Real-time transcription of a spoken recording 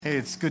Hey,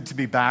 it's good to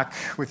be back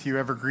with you,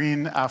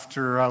 Evergreen,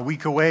 after a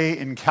week away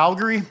in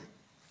Calgary.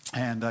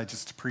 And I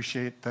just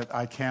appreciate that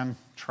I can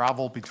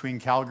travel between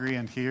Calgary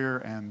and here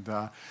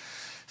and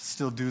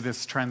still do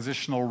this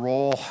transitional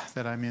role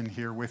that I'm in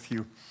here with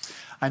you.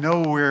 I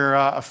know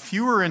we're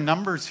fewer in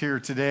numbers here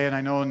today, and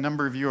I know a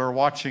number of you are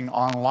watching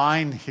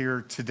online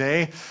here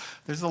today.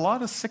 There's a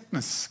lot of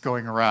sickness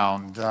going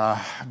around,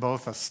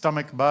 both a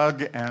stomach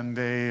bug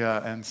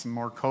and some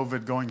more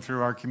COVID going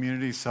through our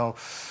community. So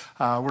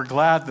we're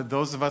glad that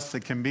those of us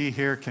that can be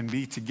here can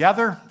be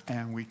together,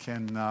 and we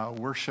can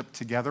worship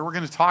together. We're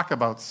going to talk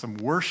about some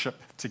worship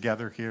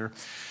together here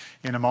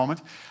in a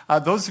moment.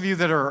 Those of you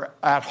that are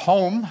at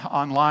home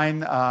online,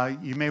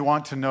 you may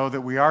want to know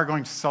that we are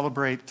going to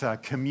celebrate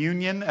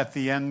communion at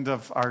the end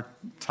of our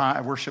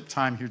worship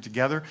time here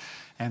together.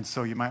 And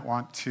so you might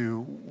want to,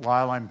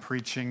 while I'm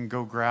preaching,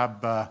 go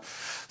grab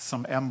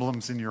some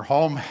emblems in your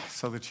home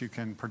so that you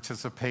can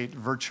participate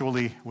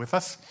virtually with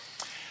us.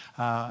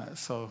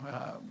 So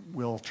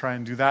we'll try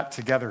and do that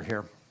together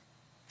here.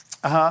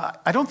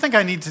 I don't think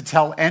I need to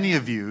tell any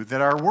of you that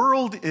our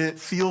world, it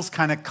feels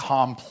kind of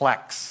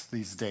complex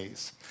these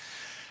days.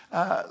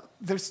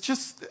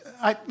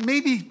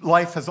 Maybe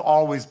life has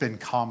always been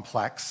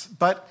complex,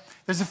 but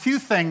there's a few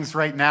things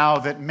right now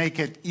that make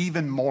it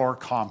even more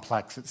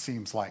complex, it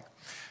seems like.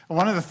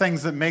 One of the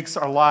things that makes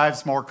our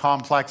lives more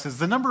complex is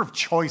the number of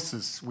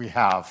choices we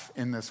have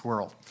in this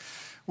world.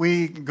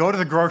 We go to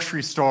the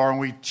grocery store and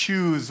we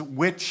choose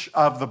which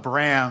of the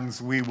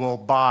brands we will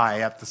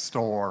buy at the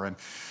store, and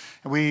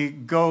we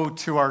go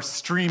to our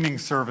streaming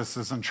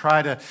services and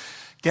try to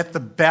get the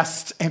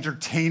best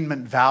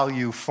entertainment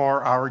value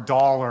for our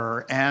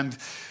dollar. And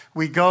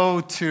we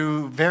go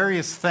to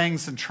various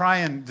things and try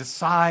and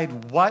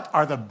decide what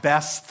are the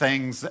best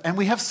things. And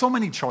we have so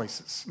many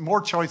choices,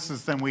 more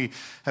choices than we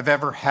have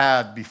ever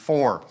had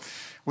before.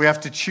 We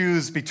have to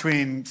choose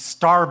between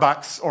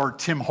Starbucks or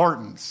Tim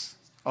Hortons.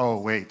 Oh,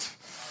 wait.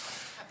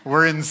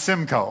 We're in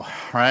Simcoe,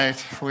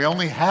 right? We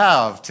only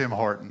have Tim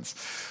Hortons.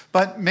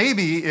 But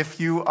maybe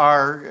if you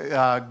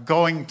are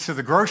going to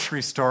the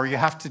grocery store, you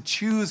have to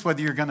choose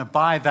whether you're going to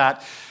buy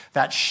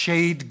that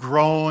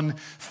shade-grown,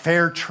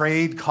 fair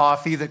trade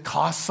coffee that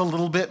costs a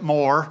little bit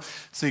more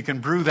so you can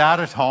brew that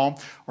at home,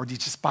 or do you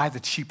just buy the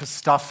cheapest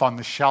stuff on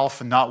the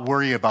shelf and not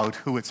worry about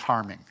who it's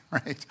harming,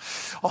 right?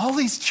 All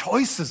these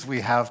choices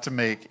we have to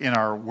make in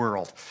our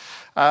world.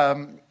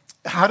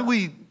 How do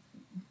we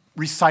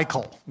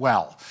recycle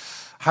well?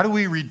 How do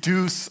we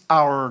reduce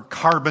our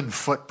carbon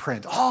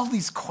footprint? All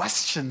these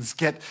questions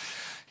get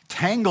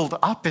tangled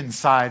up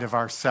inside of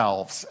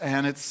ourselves,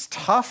 and it's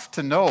tough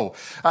to know.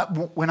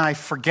 When I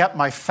forget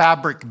my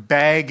fabric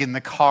bag in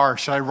the car,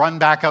 should I run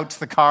back out to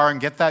the car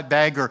and get that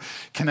bag, or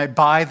can I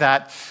buy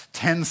that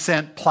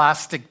 10-cent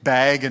plastic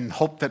bag and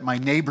hope that my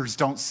neighbors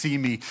don't see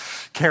me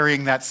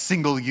carrying that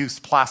single-use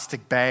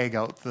plastic bag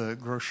out of the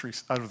grocery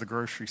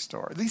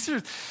store?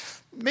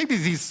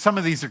 Some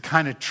of these are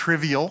kind of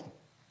trivial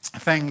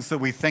things that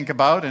we think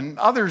about, and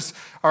others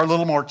are a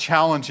little more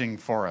challenging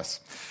for us.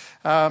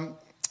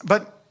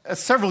 But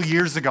several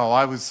years ago,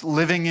 I was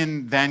living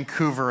in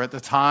Vancouver at the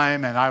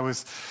time, and it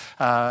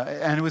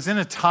was in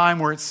a time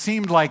where it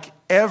seemed like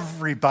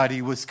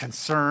everybody was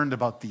concerned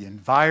about the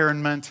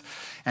environment,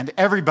 and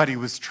everybody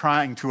was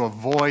trying to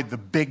avoid the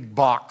big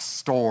box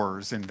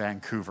stores in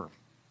Vancouver.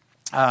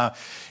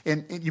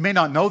 And you may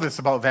not know this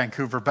about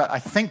Vancouver, but I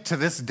think to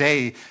this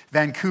day,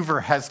 Vancouver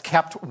has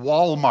kept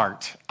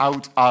Walmart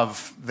out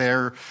of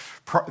the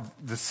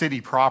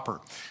city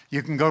proper.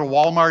 You can go to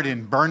Walmart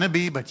in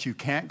Burnaby, but you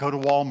can't go to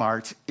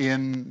Walmart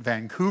in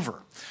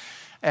Vancouver.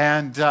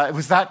 And it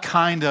was that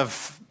kind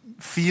of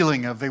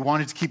feeling of they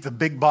wanted to keep the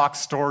big box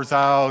stores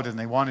out, and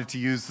they wanted to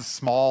use the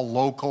small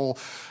local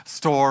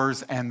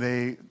stores, and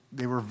they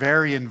were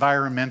very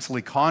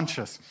environmentally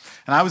conscious.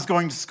 And I was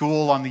going to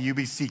school on the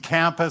UBC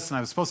campus, and I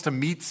was supposed to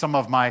meet some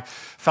of my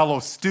fellow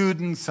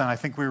students, and I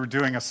think we were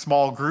doing a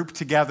small group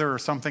together or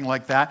something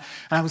like that.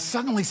 And I was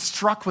suddenly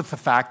struck with the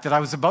fact that I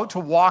was about to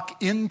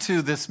walk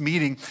into this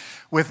meeting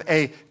with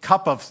a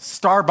cup of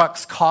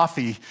Starbucks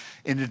coffee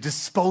in a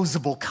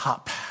disposable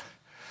cup.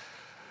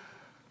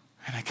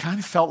 And I kind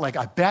of felt like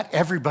I bet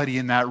everybody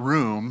in that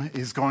room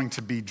is going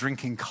to be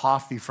drinking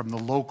coffee from the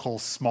local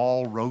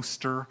small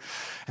roaster,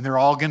 and they're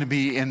all going to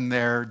be in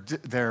their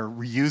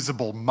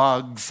reusable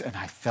mugs, and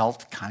I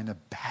felt kind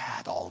of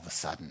bad all of a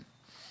sudden.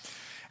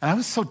 And I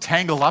was so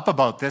tangled up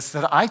about this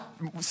that I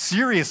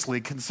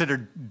seriously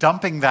considered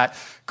dumping that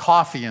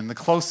coffee in the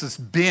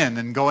closest bin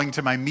and going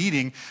to my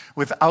meeting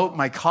without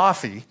my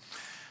coffee.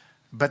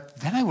 But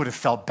then I would have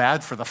felt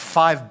bad for the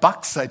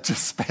 $5 I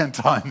just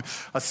spent on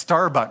a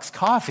Starbucks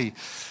coffee,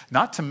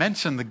 not to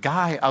mention the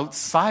guy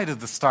outside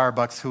of the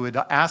Starbucks who had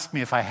asked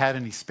me if I had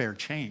any spare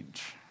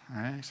change,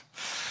 right?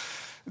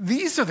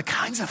 These are the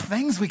kinds of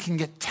things we can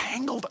get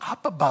tangled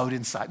up about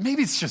inside.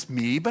 Maybe it's just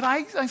me, but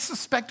I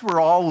suspect we're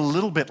all a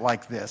little bit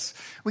like this.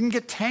 We can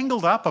get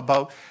tangled up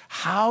about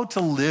how to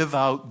live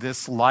out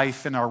this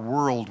life in our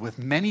world with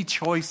many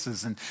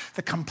choices and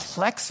the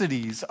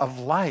complexities of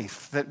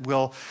life that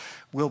will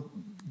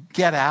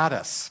get at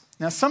us.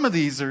 Now, some of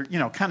these are,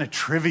 kind of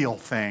trivial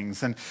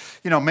things, and,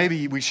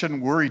 maybe we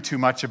shouldn't worry too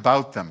much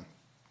about them.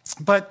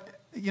 But,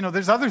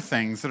 there's other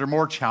things that are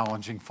more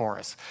challenging for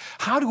us.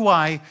 How do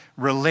I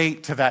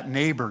relate to that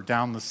neighbor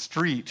down the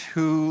street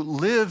who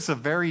lives a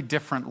very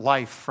different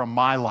life from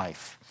my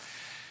life?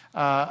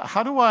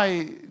 How do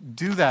I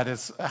do that?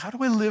 How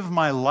do I live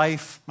my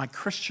life, my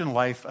Christian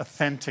life,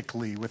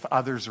 authentically with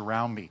others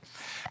around me?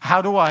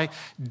 How do I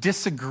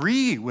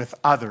disagree with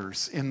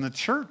others in the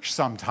church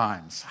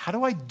sometimes? How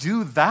do I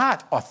do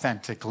that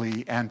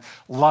authentically and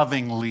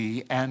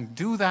lovingly and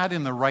do that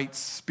in the right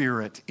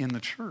spirit in the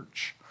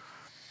church?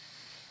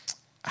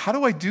 How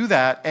do I do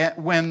that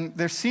when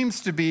there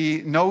seems to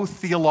be no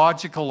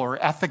theological or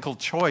ethical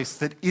choice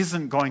that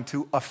isn't going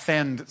to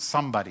offend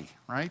somebody,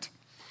 right?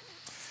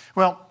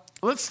 Well,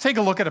 let's take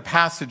a look at a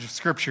passage of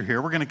Scripture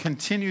here. We're going to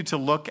continue to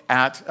look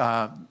at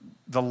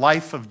the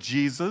life of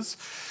Jesus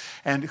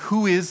and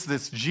who is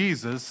this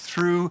Jesus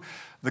through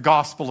the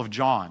Gospel of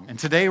John. And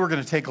today we're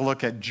going to take a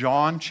look at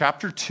John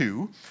chapter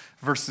 2,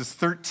 verses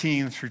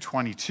 13 through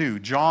 22.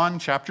 John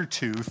chapter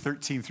 2,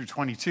 13 through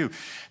 22.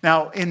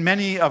 Now, in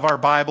many of our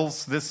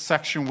Bibles, this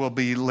section will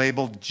be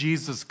labeled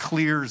Jesus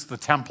Clears the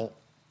Temple.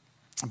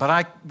 But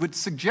I would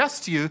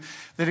suggest to you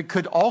that it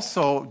could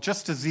also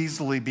just as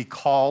easily be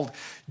called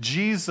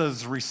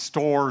Jesus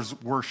Restores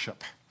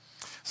Worship.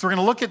 So we're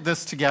going to look at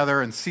this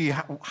together and see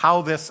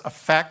how this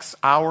affects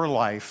our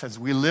life as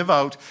we live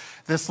out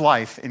this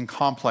life in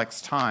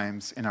complex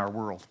times in our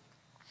world.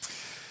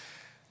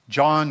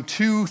 John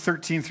 2,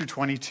 13 through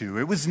 22.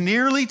 It was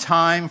nearly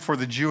time for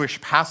the Jewish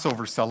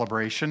Passover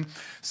celebration,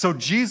 so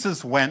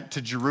Jesus went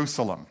to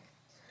Jerusalem.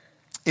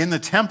 In the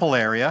temple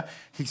area,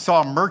 he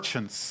saw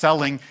merchants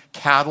selling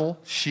cattle,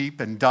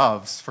 sheep, and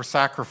doves for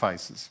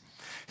sacrifices.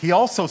 He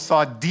also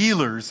saw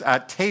dealers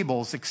at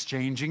tables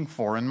exchanging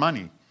foreign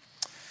money.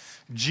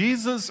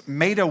 Jesus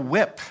made a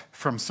whip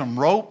from some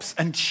ropes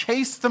and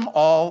chased them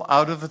all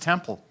out of the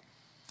temple.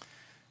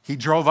 He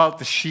drove out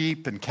the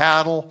sheep and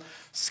cattle,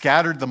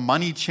 scattered the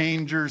money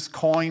changers'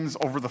 coins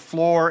over the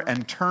floor,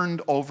 and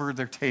turned over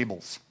their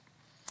tables.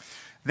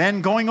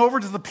 Then, going over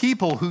to the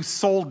people who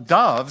sold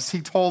doves,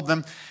 he told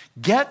them,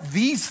 "Get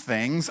these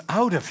things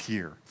out of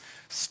here.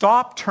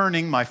 Stop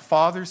turning my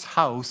Father's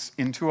house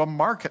into a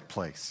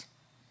marketplace."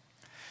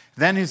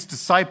 Then his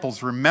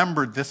disciples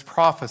remembered this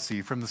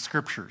prophecy from the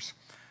Scriptures.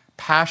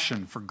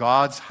 "Passion for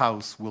God's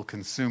house will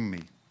consume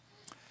me."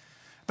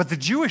 But the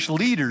Jewish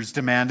leaders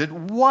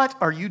demanded, "What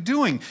are you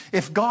doing?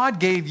 If God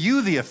gave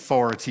you the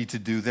authority to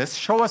do this,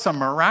 show us a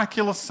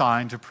miraculous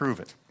sign to prove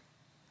it."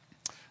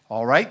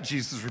 "All right,"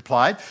 Jesus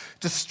replied,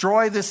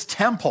 "destroy this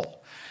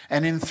temple,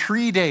 and in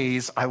 3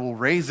 days I will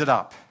raise it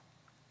up."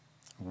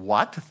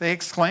 "What?" they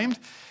exclaimed.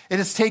 "It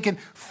has taken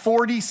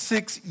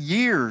 46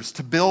 years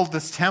to build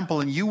this temple,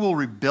 and you will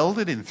rebuild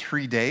it in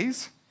 3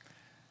 days?"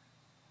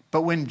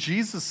 But when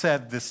Jesus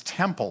said this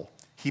temple,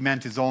 he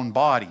meant his own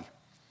body.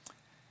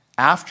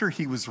 After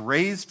he was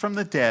raised from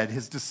the dead,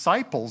 his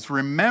disciples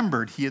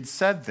remembered he had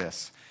said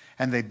this,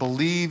 and they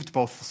believed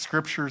both the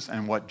Scriptures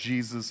and what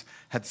Jesus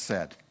had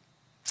said.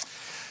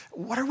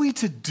 What are we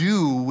to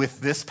do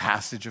with this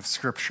passage of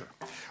Scripture?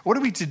 What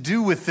are we to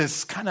do with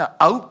this kind of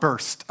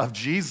outburst of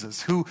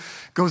Jesus who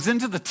goes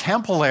into the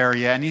temple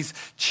area and he's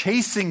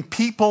chasing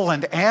people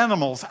and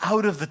animals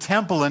out of the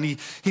temple, and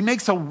he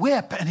makes a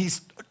whip and he's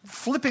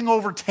flipping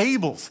over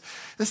tables?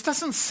 This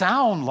doesn't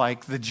sound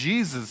like the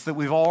Jesus that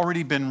we've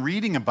already been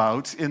reading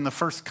about in the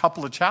first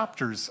couple of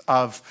chapters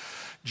of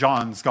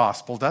John's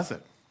Gospel, does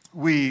it?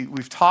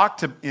 We've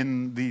talked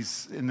in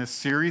this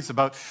series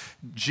about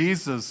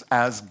Jesus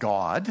as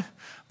God,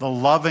 the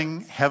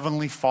loving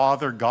Heavenly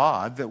Father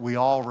God that we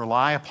all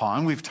rely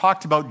upon. We've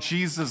talked about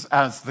Jesus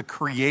as the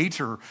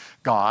Creator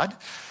God.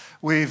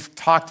 We've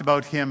talked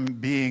about him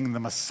being the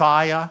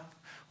Messiah.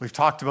 We've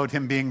talked about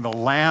him being the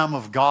Lamb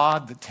of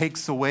God that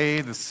takes away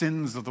the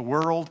sins of the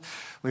world.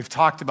 We've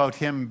talked about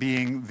him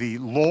being the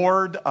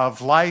Lord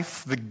of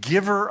life, the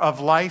giver of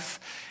life,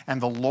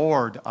 and the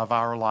Lord of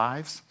our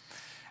lives.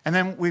 And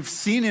then we've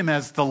seen him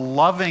as the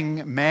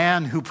loving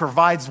man who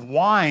provides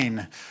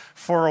wine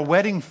for a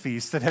wedding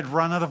feast that had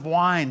run out of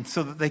wine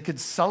so that they could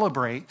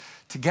celebrate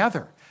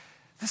together.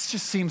 This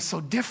just seems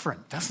so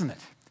different, doesn't it?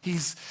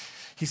 He's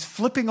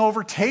flipping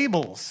over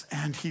tables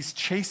and he's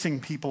chasing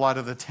people out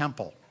of the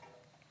temple.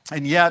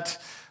 And yet,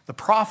 the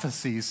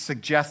prophecies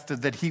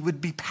suggested that he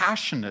would be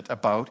passionate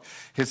about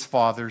his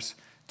Father's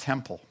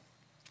temple.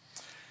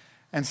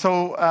 And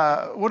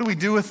so what do we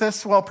do with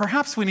this? Well,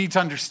 perhaps we need to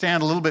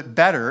understand a little bit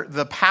better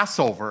the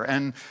Passover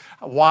and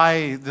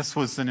why this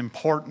was an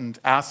important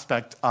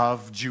aspect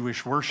of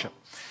Jewish worship.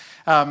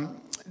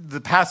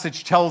 The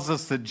passage tells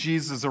us that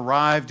Jesus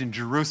arrived in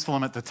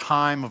Jerusalem at the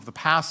time of the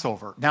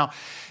Passover. Now,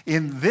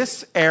 in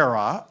this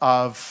era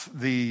of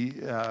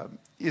the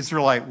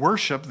Israelite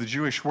worship, the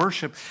Jewish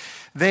worship,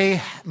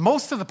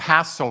 most of the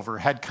Passover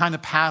had kind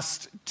of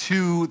passed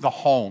to the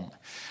home.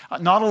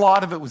 Not a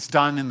lot of it was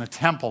done in the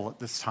temple at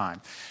this time.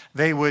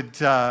 They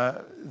would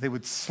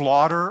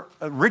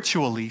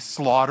ritually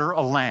slaughter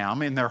a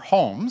lamb in their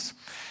homes,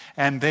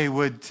 and they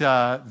would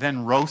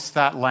then roast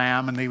that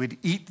lamb, and they would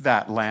eat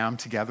that lamb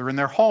together in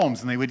their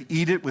homes, and they would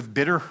eat it with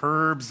bitter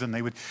herbs, and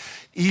they would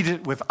eat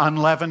it with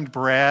unleavened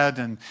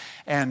bread,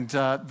 and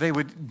they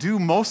would do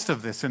most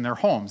of this in their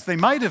homes. They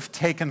might have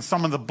taken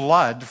some of the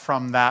blood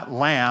from that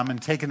lamb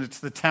and taken it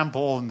to the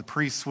temple, and the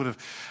priests would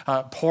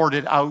have poured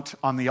it out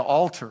on the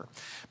altar.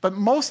 But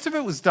most of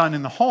it was done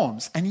in the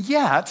homes, and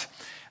yet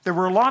there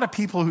were a lot of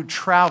people who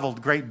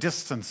traveled great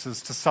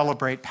distances to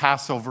celebrate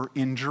Passover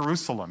in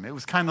Jerusalem. It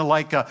was kind of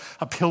like a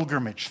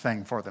pilgrimage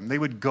thing for them. They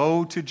would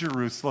go to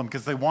Jerusalem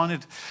because they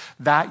wanted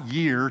that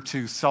year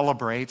to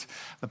celebrate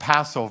the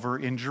Passover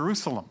in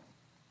Jerusalem.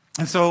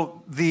 And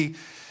so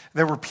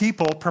there were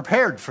people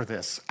prepared for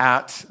this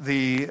at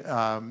the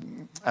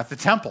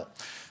temple.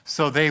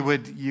 So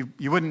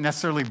you wouldn't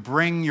necessarily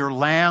bring your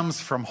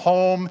lambs from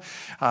home.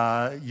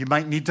 You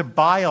might need to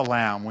buy a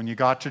lamb when you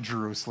got to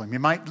Jerusalem. You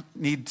might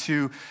need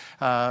to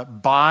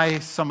buy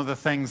some of the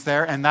things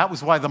there. And that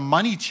was why the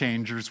money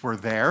changers were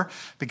there,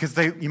 because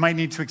you might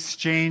need to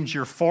exchange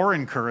your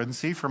foreign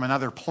currency from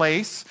another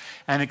place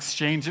and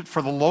exchange it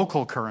for the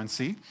local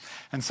currency.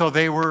 And so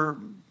they were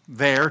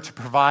there to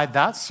provide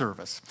that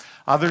service.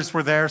 Others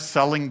were there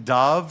selling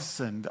doves,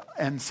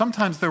 and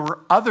sometimes there were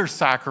other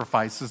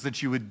sacrifices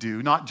that you would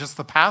do, not just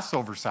the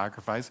Passover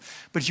sacrifice,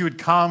 but you would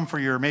come for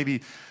your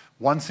maybe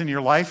once in your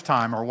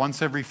lifetime or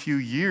once every few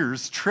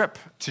years trip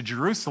to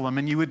Jerusalem,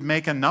 and you would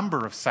make a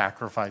number of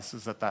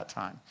sacrifices at that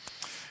time.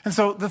 And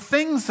so the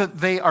things that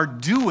they are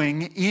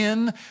doing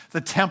in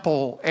the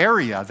temple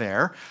area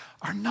there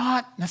are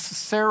not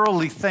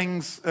necessarily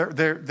things,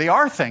 they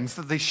are things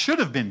that they should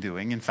have been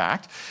doing, in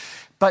fact,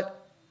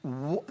 but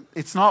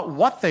it's not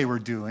what they were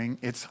doing,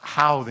 it's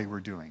how they were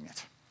doing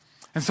it.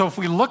 And so if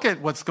we look at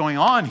what's going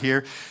on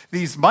here,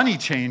 these money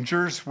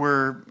changers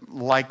were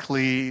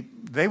likely,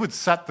 they would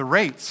set the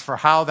rates for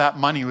how that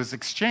money was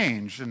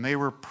exchanged, and they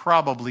were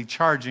probably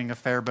charging a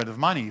fair bit of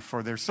money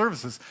for their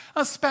services,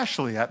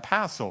 especially at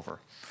Passover.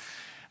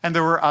 And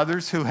there were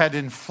others who had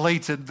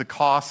inflated the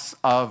costs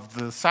of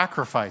the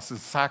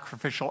sacrifices,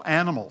 sacrificial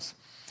animals.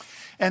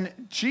 And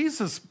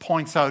Jesus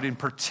points out in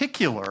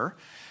particular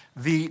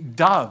the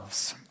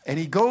doves. And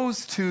he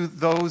goes to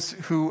those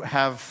who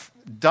have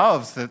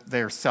doves that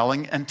they're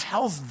selling and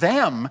tells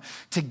them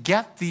to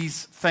get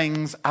these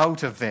things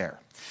out of there.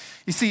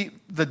 You see,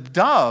 the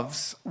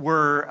doves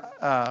were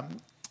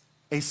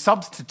a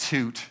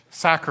substitute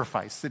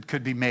sacrifice that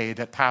could be made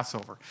at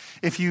Passover.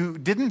 If you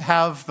didn't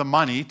have the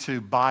money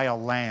to buy a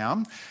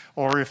lamb,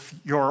 or if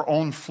your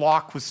own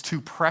flock was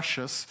too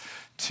precious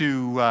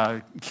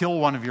to kill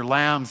one of your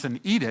lambs and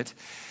eat it,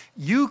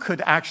 you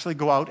could actually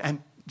go out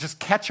and just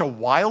catch a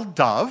wild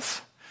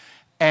dove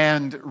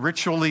and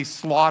ritually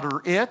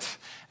slaughter it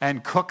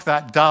and cook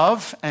that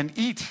dove and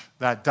eat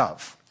that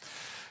dove.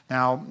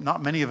 Now,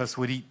 not many of us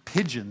would eat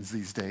pigeons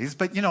these days,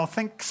 but,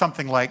 think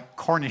something like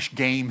Cornish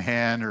game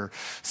hen or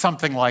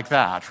something like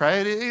that,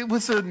 right? It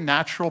was a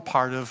natural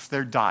part of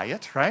their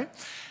diet, right?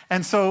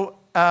 And so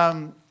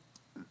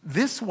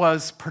this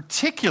was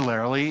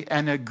particularly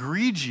an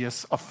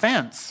egregious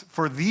offense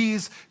for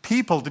these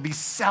people to be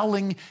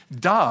selling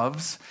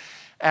doves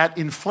at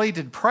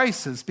inflated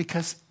prices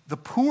because the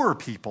poor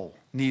people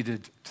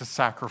needed to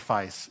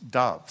sacrifice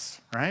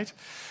doves, right?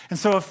 And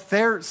so if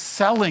they're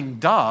selling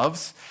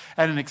doves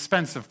at an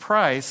expensive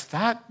price,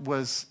 that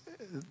was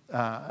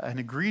an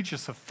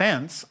egregious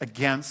offense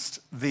against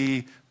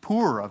the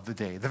poor of the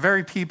day, the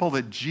very people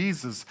that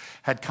Jesus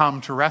had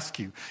come to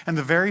rescue, and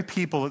the very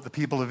people that the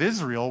people of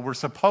Israel were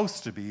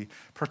supposed to be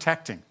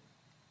protecting.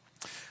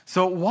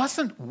 So it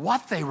wasn't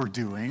what they were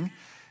doing,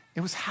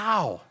 it was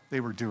how they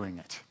were doing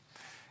it.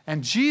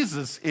 And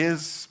Jesus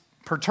is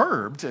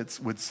perturbed, it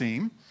would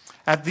seem,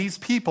 at these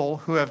people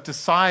who have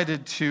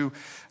decided to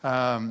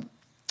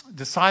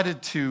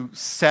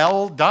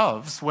sell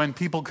doves when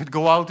people could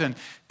go out and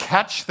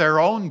catch their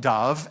own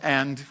dove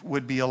and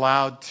would be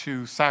allowed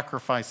to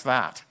sacrifice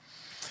that.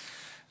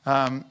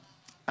 I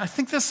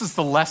think this is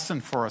the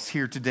lesson for us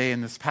here today in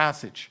this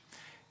passage.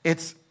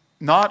 It's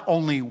not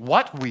only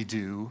what we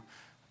do,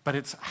 but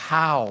it's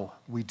how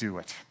we do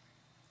it.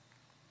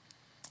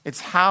 It's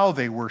how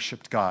they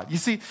worshiped God. You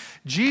see,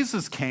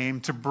 Jesus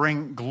came to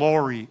bring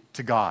glory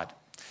to God.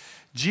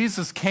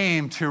 Jesus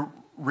came to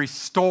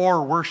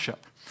restore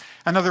worship.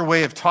 Another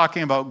way of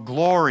talking about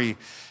glory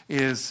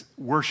is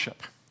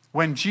worship.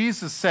 When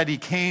Jesus said he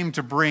came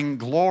to bring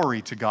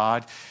glory to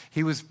God,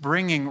 he was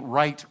bringing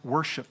right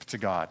worship to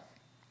God.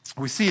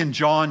 We see in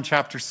John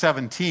chapter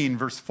 17,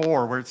 verse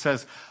 4, where it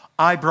says,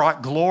 "I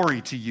brought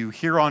glory to you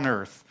here on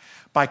earth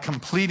by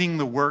completing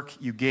the work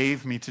you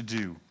gave me to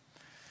do."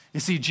 You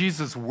see,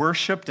 Jesus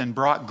worshiped and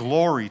brought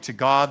glory to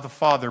God the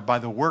Father by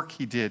the work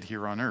he did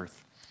here on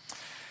earth.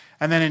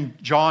 And then in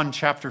John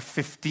chapter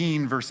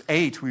 15, verse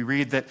 8, we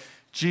read that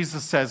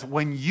Jesus says,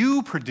 "When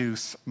you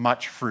produce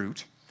much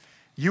fruit,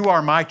 you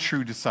are my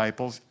true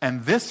disciples,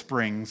 and this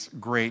brings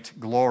great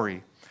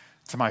glory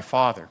to my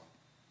Father."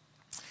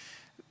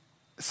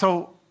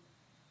 So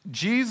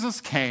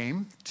Jesus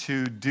came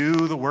to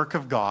do the work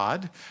of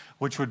God,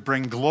 which would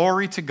bring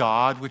glory to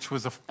God, which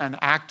was an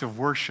act of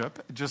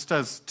worship. Just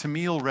as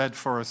Tamil read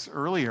for us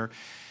earlier,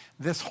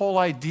 this whole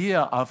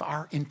idea of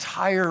our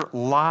entire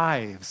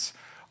lives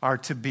are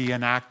to be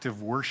an act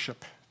of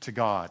worship to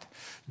God.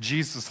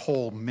 Jesus'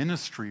 whole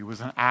ministry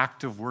was an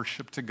act of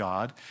worship to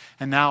God,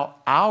 and now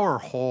our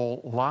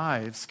whole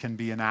lives can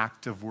be an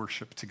act of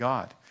worship to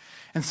God.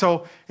 And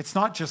so it's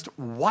not just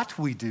what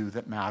we do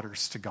that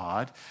matters to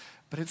God,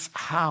 but it's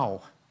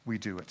how we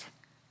do it.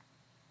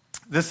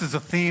 This is a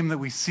theme that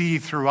we see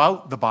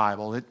throughout the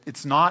Bible.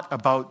 It's not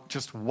about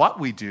just what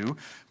we do,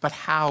 but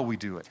how we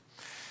do it.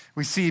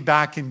 We see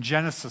back in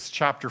Genesis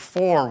chapter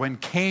 4, when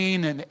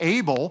Cain and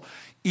Abel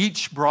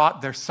each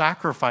brought their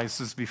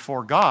sacrifices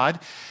before God,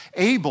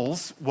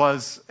 Abel's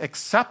was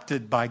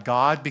accepted by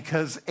God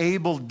because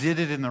Abel did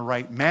it in the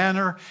right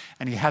manner,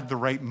 and he had the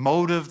right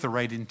motive, the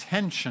right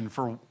intention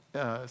for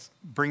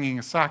bringing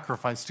a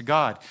sacrifice to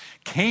God.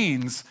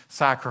 Cain's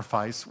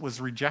sacrifice was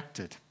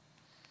rejected.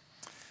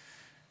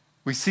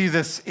 We see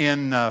this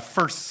in 1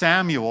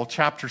 Samuel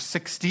chapter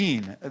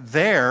 16.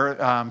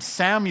 There,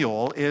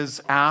 Samuel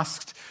is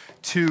asked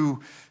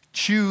to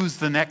choose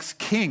the next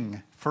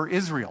king for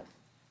Israel.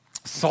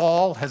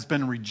 Saul has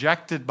been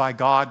rejected by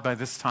God by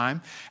this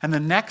time, and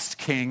the next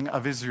king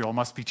of Israel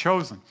must be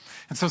chosen.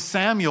 And so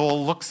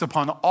Samuel looks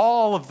upon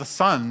all of the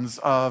sons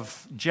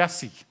of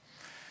Jesse.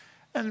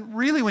 And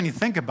really, when you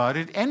think about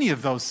it, any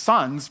of those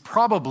sons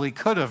probably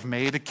could have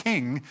made a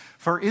king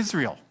for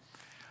Israel.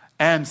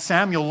 And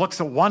Samuel looks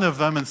at one of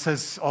them and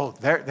says, oh,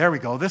 there we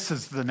go. This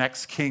is the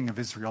next king of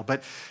Israel.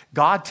 But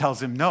God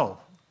tells him, no,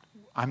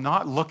 I'm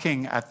not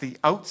looking at the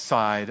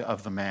outside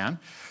of the man.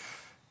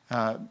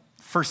 1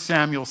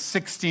 Samuel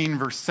 16,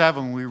 verse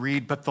 7, we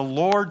read, "But the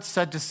Lord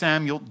said to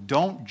Samuel,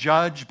 don't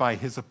judge by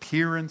his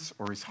appearance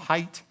or his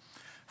height,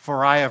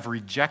 for I have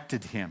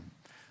rejected him.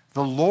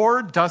 The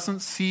Lord doesn't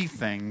see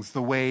things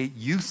the way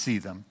you see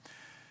them.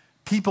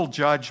 People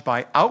judge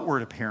by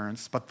outward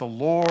appearance, but the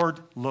Lord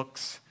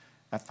looks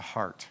at the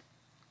heart."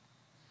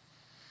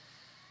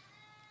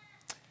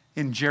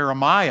 In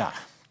Jeremiah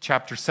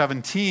chapter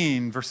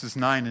 17, verses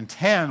 9 and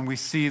 10, we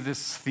see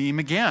this theme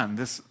again,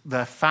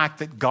 the fact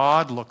that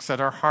God looks at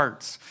our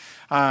hearts.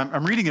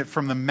 I'm reading it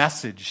from the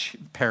Message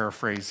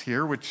paraphrase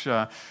here, which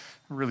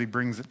really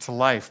brings it to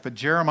life. But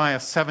Jeremiah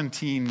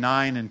 17,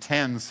 9 and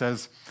 10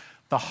 says,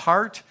 "The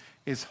heart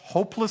is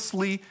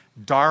hopelessly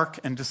dark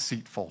and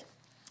deceitful,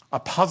 a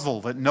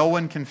puzzle that no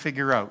one can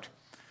figure out.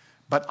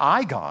 But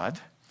I, God,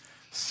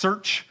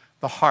 search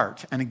the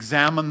heart and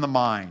examine the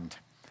mind.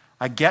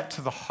 I get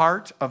to the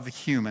heart of the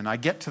human. I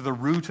get to the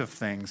root of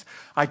things.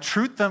 I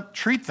treat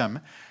them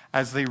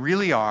as they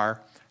really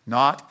are,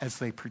 not as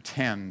they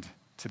pretend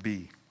to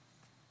be."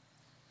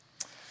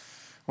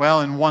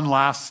 Well, and one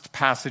last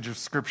passage of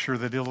Scripture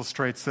that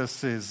illustrates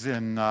this is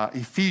in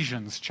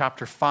Ephesians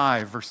chapter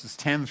 5, verses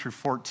 10 through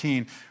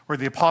 14, where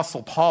the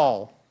Apostle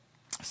Paul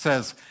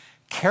says,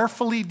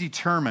 "Carefully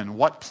determine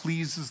what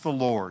pleases the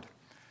Lord.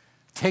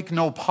 Take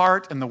no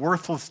part in the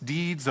worthless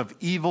deeds of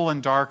evil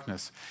and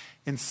darkness.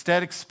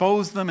 Instead,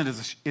 expose them. It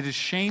is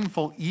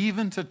shameful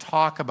even to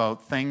talk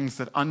about things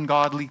that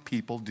ungodly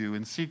people do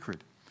in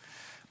secret.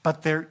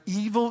 But their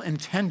evil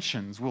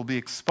intentions will be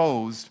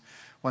exposed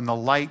when the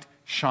light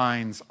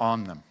shines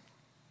on them."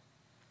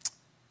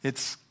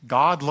 It's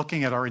God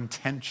looking at our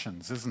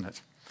intentions, isn't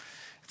it?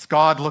 It's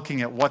God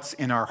looking at what's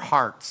in our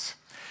hearts.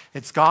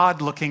 It's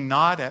God looking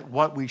not at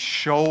what we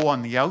show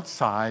on the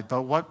outside,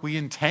 but what we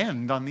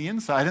intend on the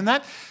inside. And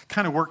that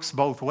kind of works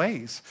both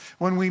ways.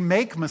 When we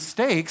make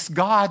mistakes,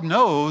 God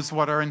knows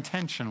what our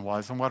intention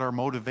was and what our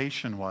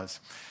motivation was.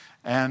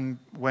 And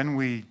when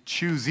we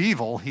choose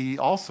evil, he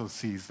also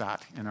sees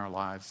that in our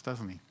lives,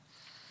 doesn't he?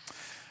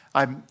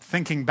 I'm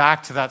thinking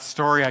back to that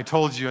story I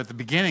told you at the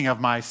beginning of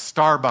my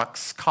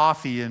Starbucks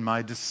coffee in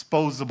my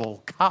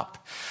disposable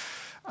cup.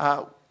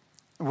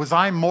 Was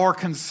I more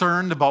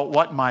concerned about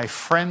what my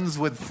friends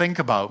would think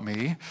about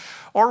me?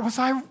 Or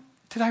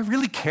did I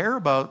really care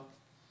about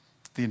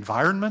the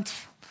environment?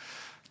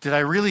 Did I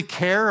really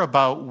care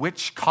about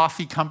which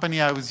coffee company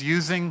I was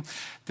using?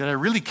 Did I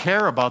really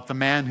care about the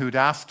man who'd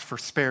asked for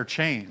spare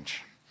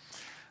change?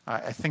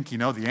 I think you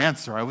know the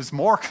answer. I was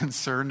more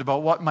concerned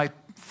about what my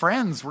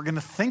friends were going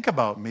to think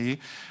about me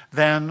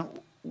than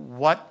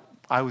what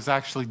I was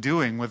actually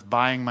doing with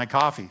buying my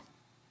coffee.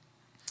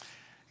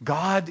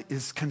 God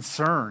is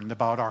concerned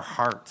about our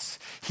hearts.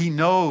 He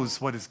knows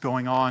what is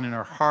going on in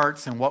our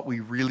hearts and what we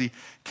really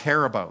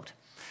care about.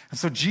 And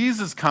so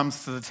Jesus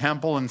comes to the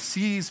temple and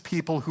sees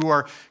people who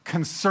are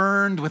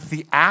concerned with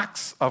the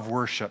acts of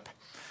worship,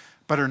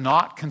 but are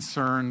not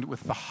concerned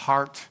with the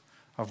heart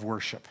of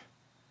worship.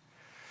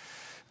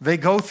 They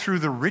go through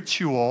the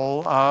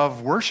ritual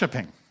of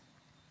worshiping,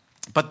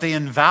 but they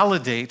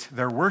invalidate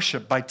their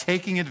worship by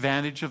taking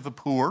advantage of the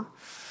poor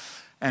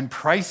and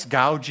price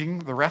gouging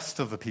the rest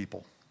of the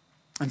people.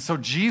 And so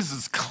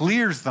Jesus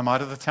clears them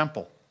out of the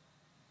temple.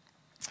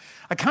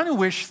 I kind of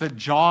wish that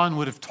John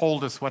would have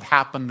told us what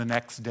happened the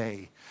next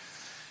day.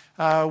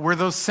 Were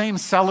those same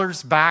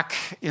sellers back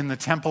in the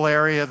temple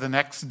area the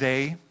next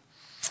day?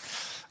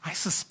 I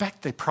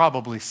suspect they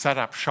probably set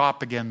up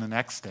shop again the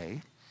next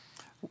day.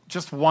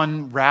 Just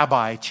one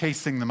rabbi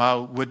chasing them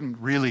out wouldn't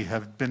really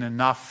have been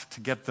enough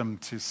to get them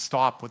to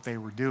stop what they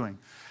were doing.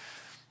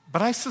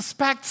 But I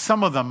suspect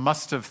some of them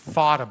must have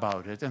thought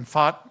about it and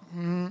thought,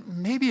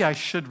 maybe I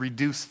should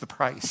reduce the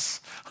price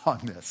on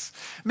this.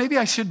 Maybe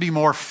I should be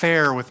more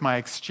fair with my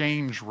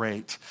exchange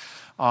rate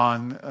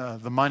on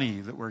the money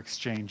that we're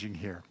exchanging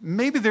here.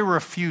 Maybe there were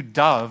a few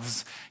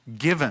doves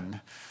given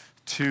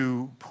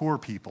to poor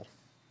people.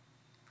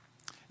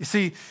 You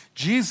see,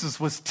 Jesus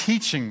was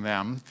teaching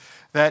them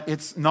that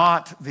it's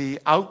not the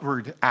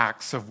outward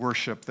acts of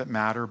worship that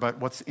matter, but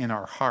what's in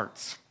our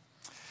hearts.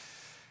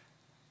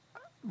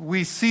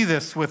 We see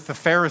this with the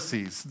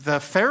Pharisees. The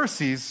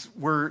Pharisees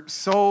were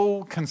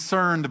so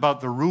concerned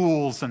about the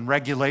rules and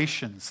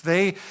regulations.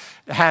 They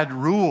had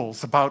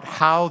rules about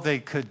how they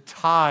could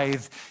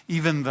tithe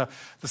even the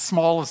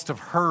smallest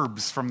of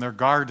herbs from their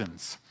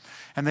gardens.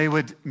 And they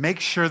would make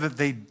sure that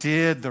they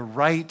did the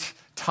right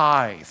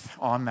tithe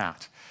on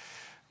that.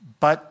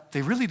 But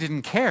they really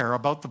didn't care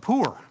about the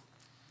poor,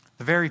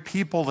 the very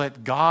people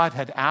that God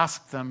had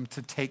asked them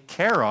to take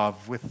care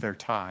of with their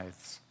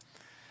tithes.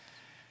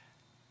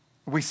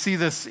 We see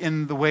this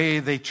in the way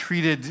they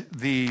treated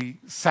the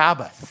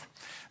Sabbath.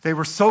 They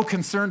were so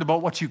concerned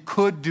about what you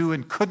could do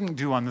and couldn't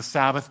do on the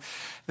Sabbath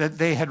that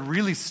they had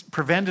really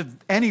prevented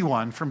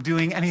anyone from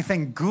doing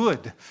anything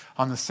good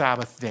on the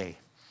Sabbath day.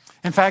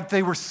 In fact,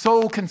 they were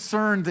so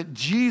concerned that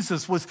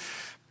Jesus was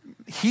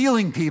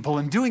healing people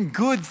and doing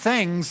good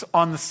things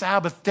on the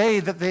Sabbath day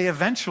that they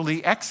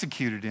eventually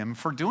executed him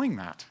for doing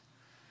that.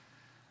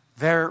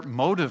 Their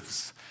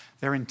motives,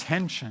 their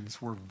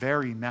intentions were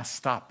very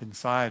messed up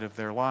inside of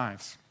their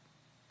lives.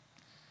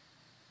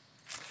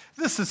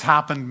 This has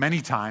happened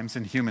many times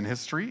in human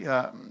history.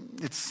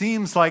 It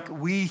seems like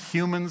we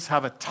humans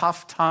have a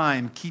tough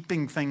time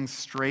keeping things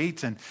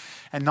straight and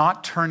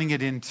not turning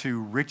it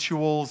into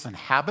rituals and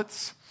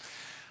habits.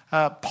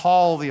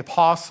 Paul the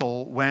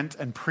Apostle went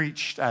and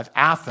preached at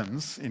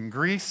Athens in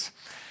Greece,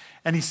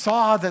 and he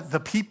saw that the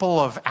people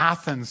of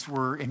Athens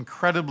were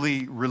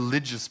incredibly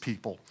religious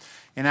people.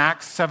 In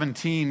Acts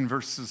 17,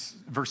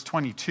 verse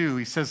 22,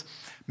 he says,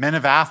 "Men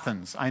of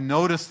Athens, I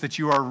notice that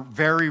you are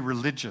very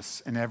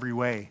religious in every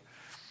way."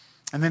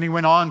 And then he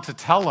went on to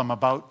tell them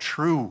about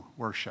true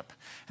worship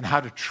and how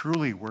to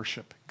truly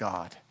worship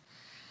God.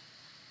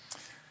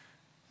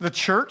 The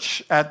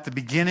church at the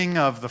beginning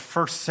of the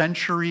first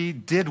century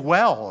did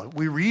well.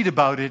 We read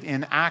about it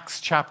in Acts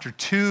chapter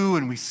 2,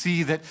 and we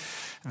see that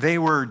they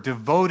were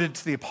devoted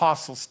to the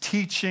apostles'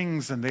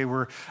 teachings, and they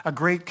were a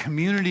great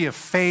community of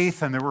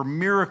faith, and there were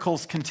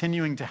miracles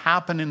continuing to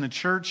happen in the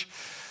church.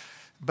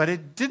 But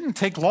it didn't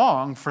take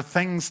long for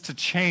things to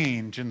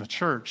change in the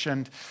church.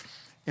 And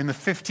in the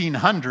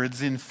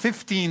 1500s, in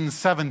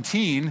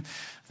 1517,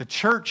 the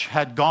church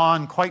had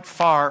gone quite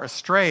far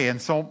astray.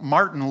 And so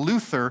Martin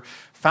Luther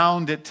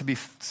found it to be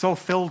so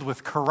filled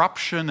with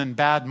corruption and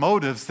bad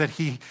motives that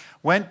he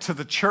went to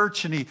the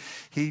church and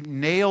he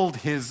nailed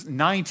his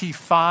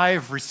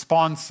 95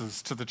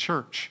 responses to the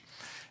church.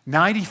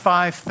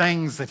 95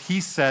 things that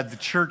he said the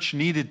church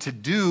needed to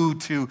do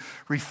to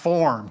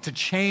reform, to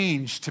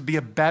change, to be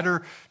a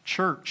better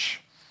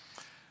church.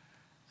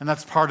 And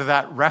that's part of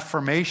that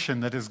reformation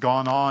that has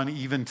gone on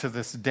even to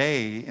this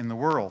day in the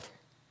world.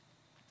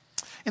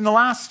 In the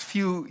last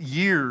few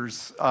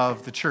years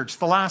of the church,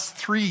 the last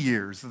 3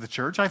 years of the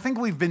church, I think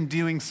we've been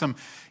doing some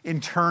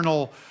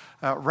internal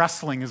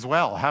wrestling as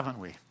well, haven't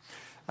we?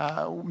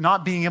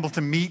 Not being able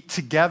to meet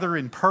together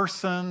in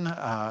person,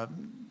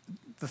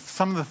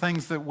 some of the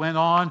things that went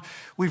on,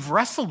 we've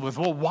wrestled with,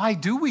 well, why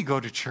do we go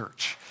to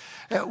church?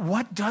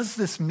 What does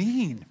this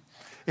mean?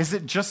 Is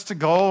it just to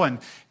go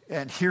and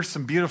hear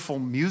some beautiful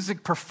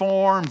music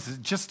performed? Is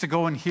it just to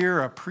go and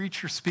hear a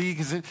preacher speak?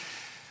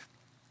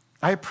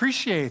 I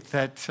appreciate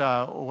that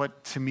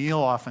what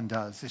Tamil often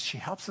does is she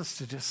helps us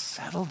to just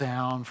settle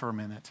down for a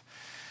minute.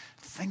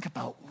 Think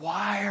about,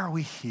 why are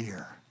we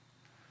here?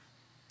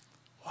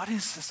 What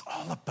is this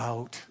all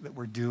about that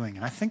we're doing?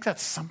 And I think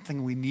that's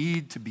something we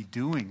need to be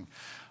doing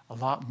a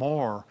lot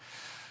more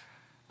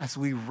as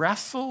we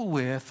wrestle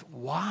with,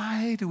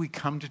 why do we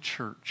come to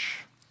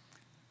church?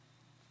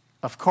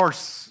 Of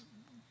course,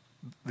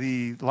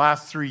 the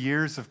last 3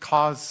 years have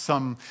caused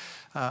some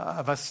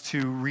of us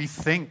to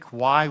rethink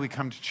why we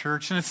come to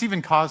church, and it's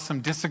even caused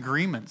some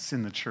disagreements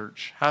in the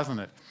church, hasn't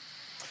it?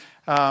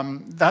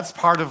 That's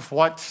part of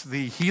what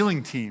the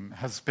healing team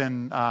has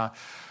been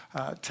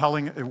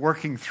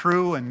working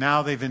through, and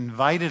now they've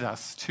invited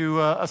us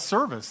to a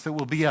service that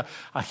will be a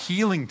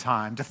healing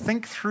time to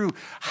think through,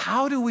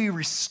 how do we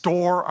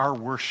restore our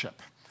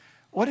worship?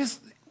 What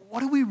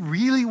do we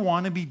really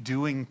want to be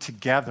doing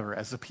together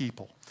as a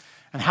people?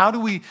 And how do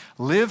we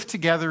live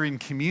together in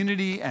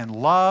community and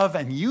love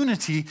and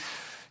unity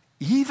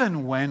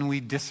even when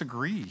we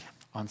disagree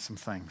on some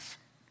things?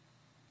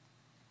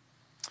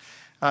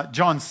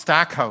 John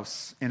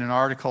Stackhouse, in an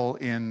article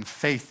in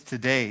Faith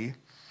Today,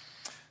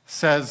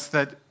 says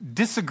that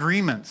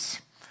disagreements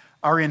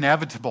are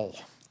inevitable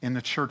in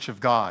the church of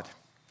God.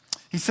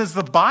 He says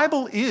the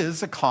Bible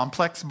is a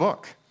complex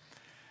book,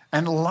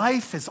 and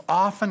life is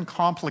often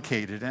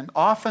complicated, and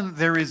often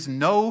there is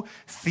no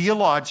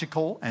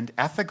theological and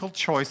ethical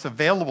choice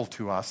available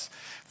to us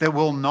that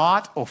will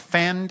not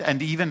offend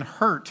and even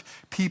hurt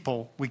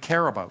people we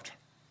care about.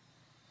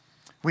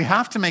 We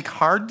have to make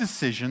hard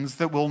decisions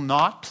that will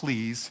not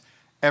please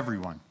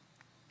everyone.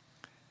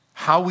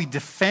 How we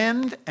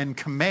defend and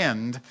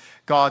commend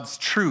God's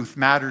truth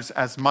matters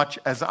as much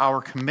as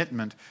our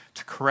commitment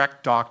to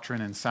correct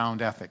doctrine and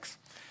sound ethics.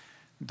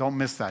 Don't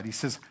miss that. He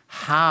says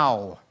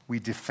how we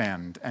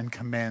defend and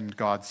commend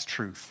God's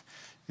truth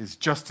is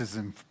just as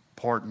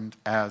important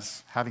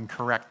as having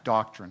correct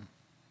doctrine.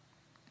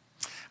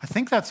 I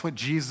think that's what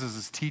Jesus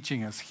is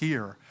teaching us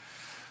here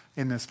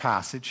in this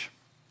passage.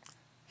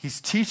 He's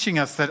teaching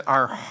us that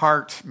our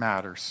heart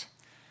matters.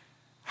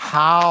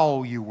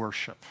 How you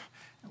worship,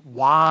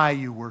 why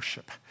you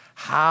worship,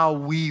 how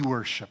we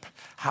worship,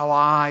 how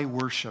I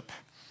worship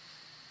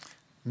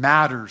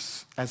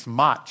matters as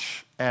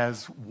much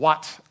as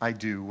what I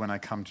do when I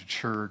come to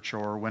church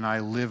or when I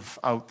live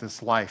out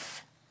this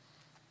life.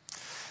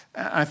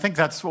 And I think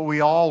that's what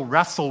we all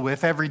wrestle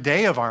with every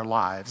day of our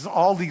lives.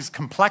 All these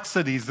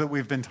complexities that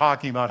we've been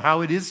talking about,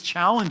 how it is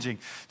challenging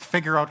to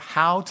figure out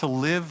how to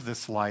live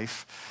this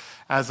life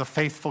as a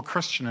faithful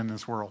Christian in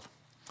this world.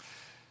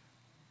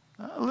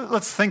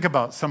 Let's think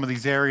about some of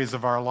these areas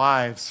of our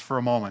lives for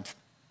a moment.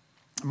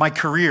 My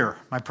career,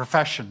 my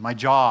profession, my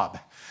job.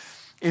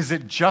 Is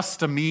it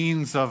just a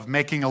means of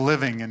making a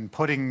living and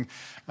putting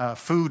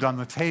food on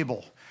the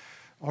table?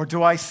 Or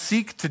do I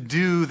seek to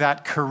do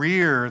that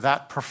career,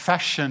 that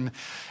profession,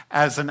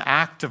 as an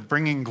act of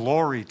bringing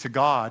glory to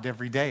God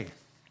every day?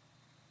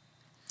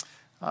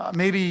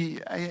 Maybe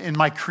in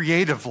my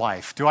creative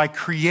life, do I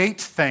create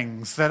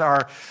things that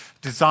are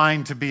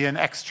designed to be an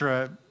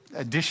extra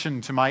addition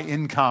to my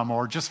income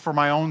or just for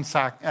my own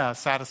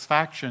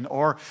satisfaction?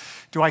 Or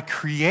do I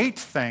create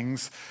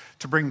things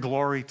to bring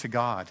glory to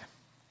God?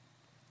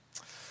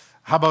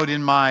 How about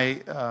in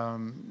my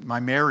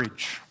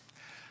marriage?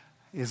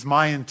 Is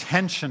my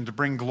intention to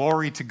bring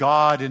glory to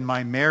God in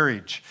my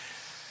marriage?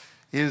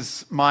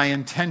 Is my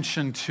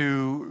intention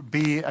to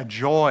be a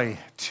joy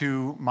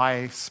to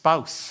my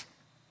spouse?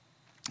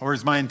 Or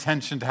is my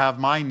intention to have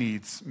my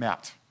needs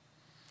met?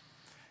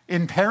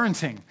 In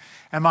parenting,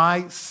 am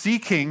I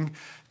seeking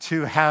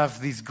to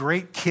have these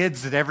great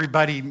kids that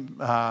everybody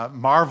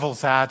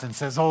marvels at and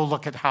says, oh,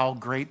 look at how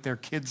great their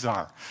kids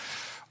are?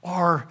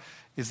 Or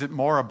is it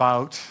more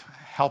about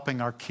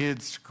helping our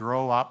kids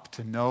grow up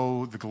to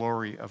know the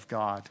glory of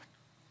God?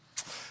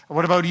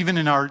 What about even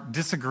in our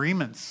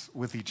disagreements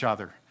with each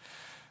other?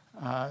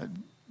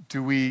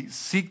 Do we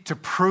seek to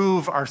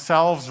prove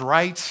ourselves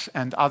right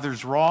and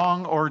others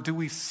wrong, or do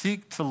we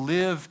seek to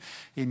live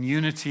in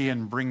unity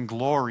and bring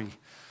glory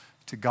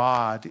to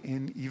God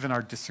in even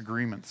our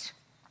disagreements?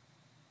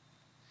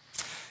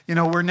 You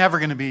know, we're never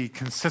going to be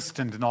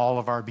consistent in all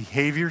of our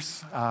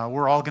behaviors.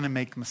 We're all going to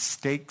make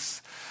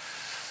mistakes.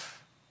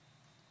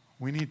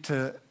 We need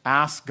to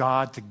ask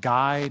God to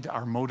guide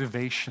our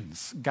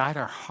motivations, guide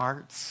our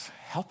hearts,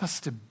 help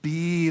us to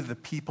be the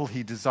people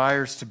He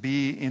desires to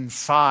be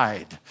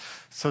inside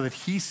so that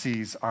He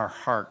sees our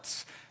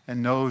hearts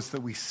and knows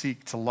that we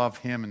seek to love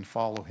Him and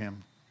follow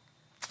Him.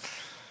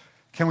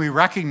 Can we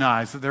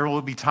recognize that there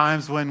will be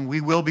times when we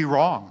will be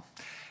wrong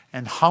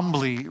and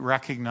humbly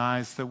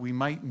recognize that we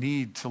might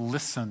need to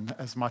listen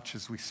as much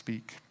as we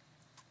speak?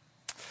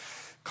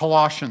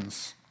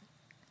 Colossians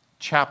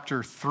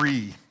chapter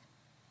 3.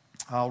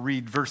 I'll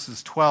read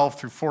verses 12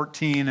 through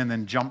 14 and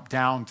then jump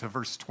down to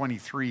verse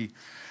 23.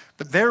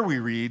 But there we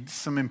read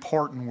some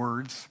important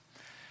words.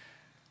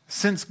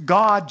 Since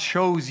God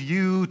chose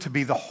you to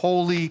be the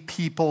holy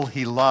people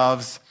He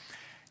loves,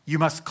 you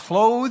must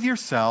clothe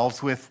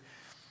yourselves with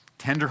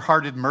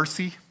tender-hearted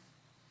mercy,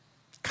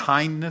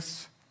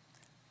 kindness,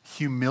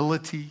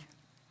 humility,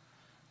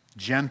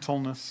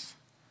 gentleness,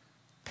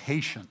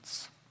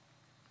 patience.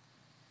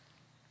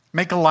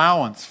 Make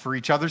allowance for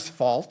each other's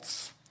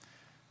faults.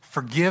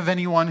 Forgive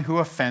anyone who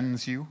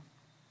offends you.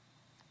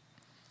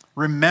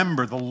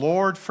 Remember, the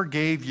Lord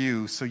forgave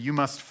you, so you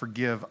must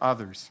forgive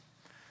others.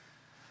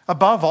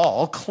 Above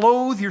all,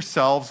 clothe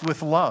yourselves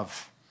with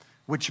love,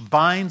 which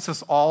binds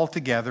us all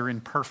together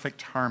in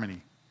perfect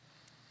harmony.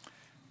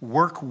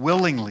 Work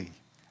willingly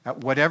at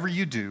whatever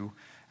you do,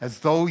 as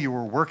though you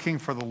were working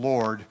for the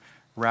Lord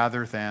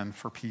rather than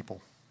for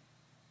people.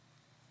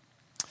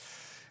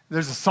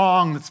 There's a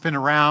song that's been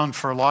around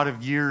for a lot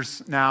of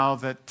years now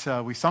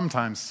that we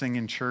sometimes sing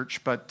in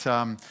church, but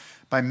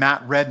by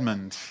Matt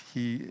Redmond.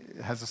 He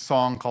has a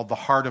song called The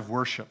Heart of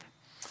Worship.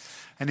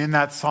 And in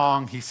that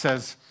song, he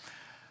says,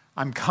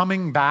 I'm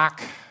coming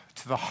back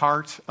to the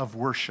heart of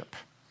worship.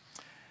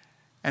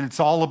 And it's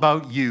all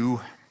about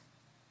you.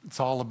 It's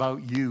all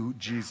about you,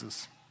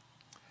 Jesus.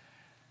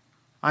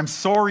 I'm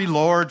sorry,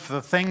 Lord, for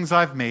the things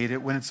I've made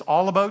it when it's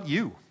all about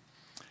you.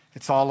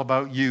 It's all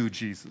about you,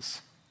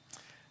 Jesus.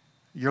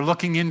 You're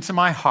looking into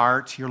my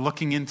heart,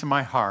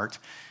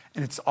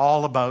 and it's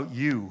all about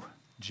you,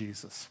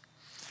 Jesus.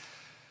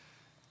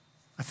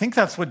 I think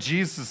that's what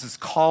Jesus is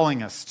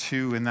calling us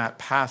to in that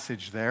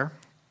passage there.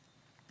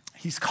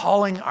 He's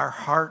calling our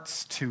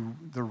hearts to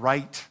the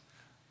right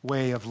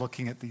way of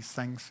looking at these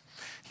things.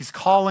 He's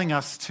calling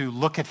us to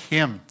look at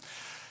him,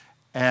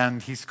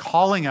 and he's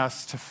calling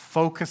us to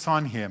focus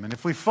on him. And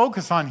if we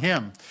focus on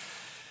him,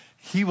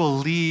 he will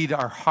lead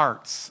our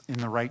hearts in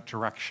the right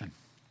direction.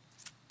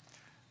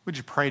 Would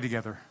you pray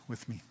together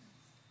with me?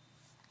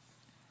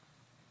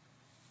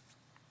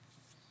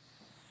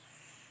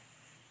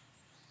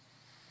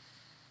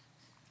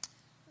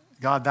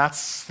 God,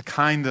 that's the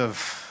kind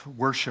of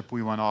worship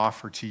we want to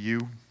offer to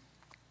you.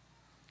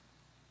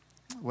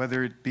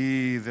 Whether it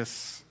be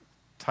this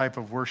type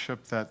of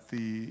worship that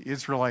the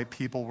Israelite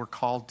people were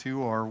called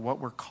to or what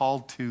we're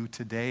called to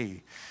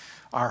today,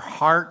 our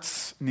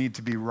hearts need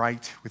to be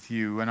right with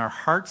you, and our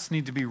hearts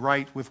need to be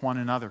right with one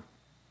another.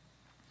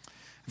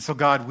 And so,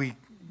 God, we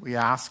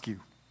ask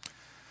you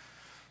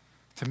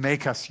to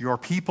make us your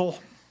people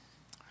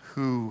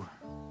who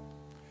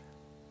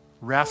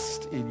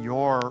rest in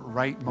your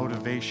right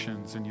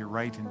motivations and your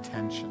right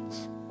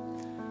intentions.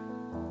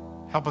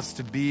 Help us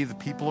to be the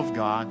people of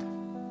God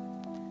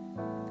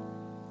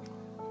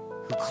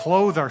who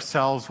clothe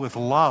ourselves with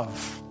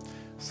love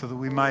so that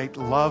we might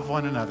love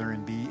one another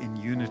and be in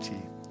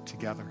unity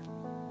together.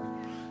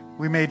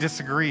 We may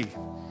disagree,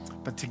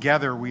 but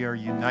together we are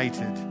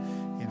united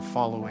in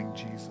following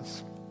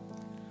Jesus.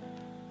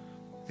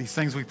 These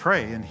things we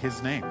pray in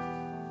his name.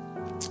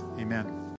 Amen.